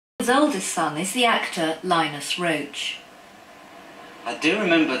His oldest son is the actor Linus Roache. I do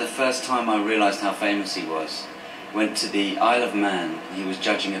remember the first time I realised how famous he was. Went to the Isle of Man. He was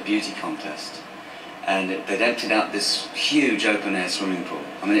judging a beauty contest, and they'd emptied out this huge open-air swimming pool.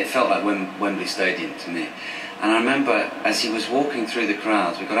 I mean, it felt like Wembley Stadium to me. And I remember as he was walking through the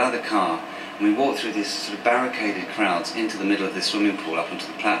crowds, we got out of the car and we walked through these sort of barricaded crowds into the middle of this swimming pool up onto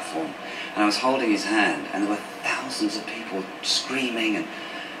the platform. And I was holding his hand, and there were thousands of people screaming and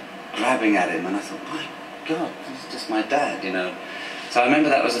grabbing at him, and I thought, my God, this is just my dad, you know. So I remember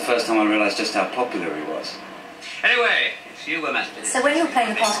that was the first time I realised just how popular he was. Anyway, it's you were master. So when you were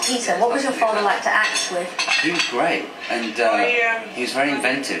playing the part of Peter, what was your father like to act with? He was great, and he was very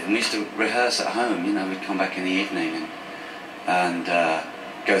inventive, and we used to rehearse at home, you know. We'd come back in the evening and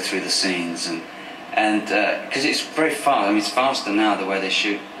go through the scenes, and because it's very fast. I mean, it's faster now the way they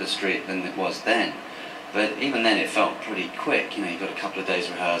shoot the street than it was then. But even then it felt pretty quick, you know. You got a couple of days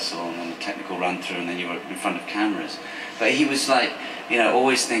rehearsal and then a technical run through, and then you were in front of cameras. But he was like, you know,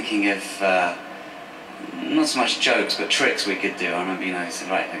 always thinking of not so much jokes but tricks we could do. I remember, you know, he said,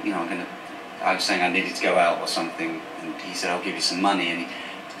 right, you know, I was saying I needed to go out or something, and he said, I'll give you some money, and he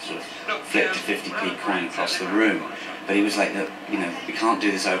sort of flipped a 50p coin across the room. But he was like, look, you know, we can't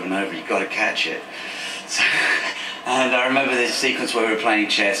do this over and over, you've got to catch it. So, and I remember this sequence where we were playing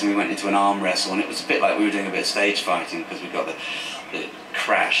chess and we went into an arm wrestle, and it was a bit like we were doing a bit of stage fighting, because we got the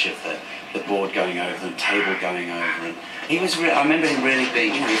crash of the board going over, the table going over, and he was I remember him really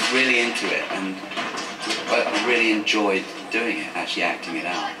being, you know, he was really into it, and I really enjoyed doing it, actually acting it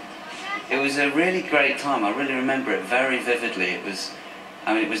out. It was a really great time. I really remember it very vividly. It was,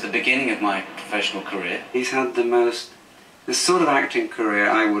 I mean, it was the beginning of my professional career. He's had the sort of acting career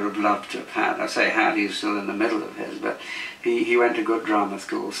I would have loved to have had. I say had, he's still in the middle of his, but he went to good drama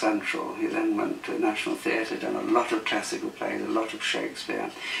school, Central. He then went to National Theatre, done a lot of classical plays, a lot of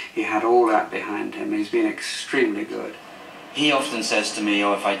Shakespeare. He had all that behind him. He's been extremely good. He often says to me,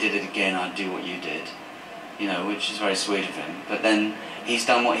 oh, if I did it again, I'd do what you did, you know, which is very sweet of him. But then he's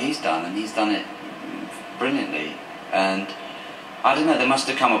done what he's done, and he's done it brilliantly. And I don't know, there must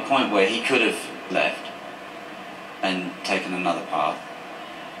have come a point where he could have left and taken another path,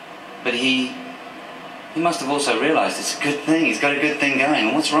 but he must have also realised it's a good thing. He's got a good thing going,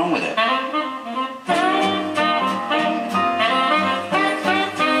 and what's wrong with it?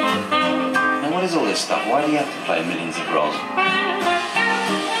 Now, what is all this stuff? Why do you have to play millions of roles?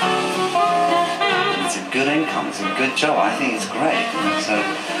 It's a good income, it's a good job. I think it's great, so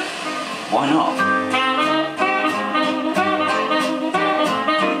why not?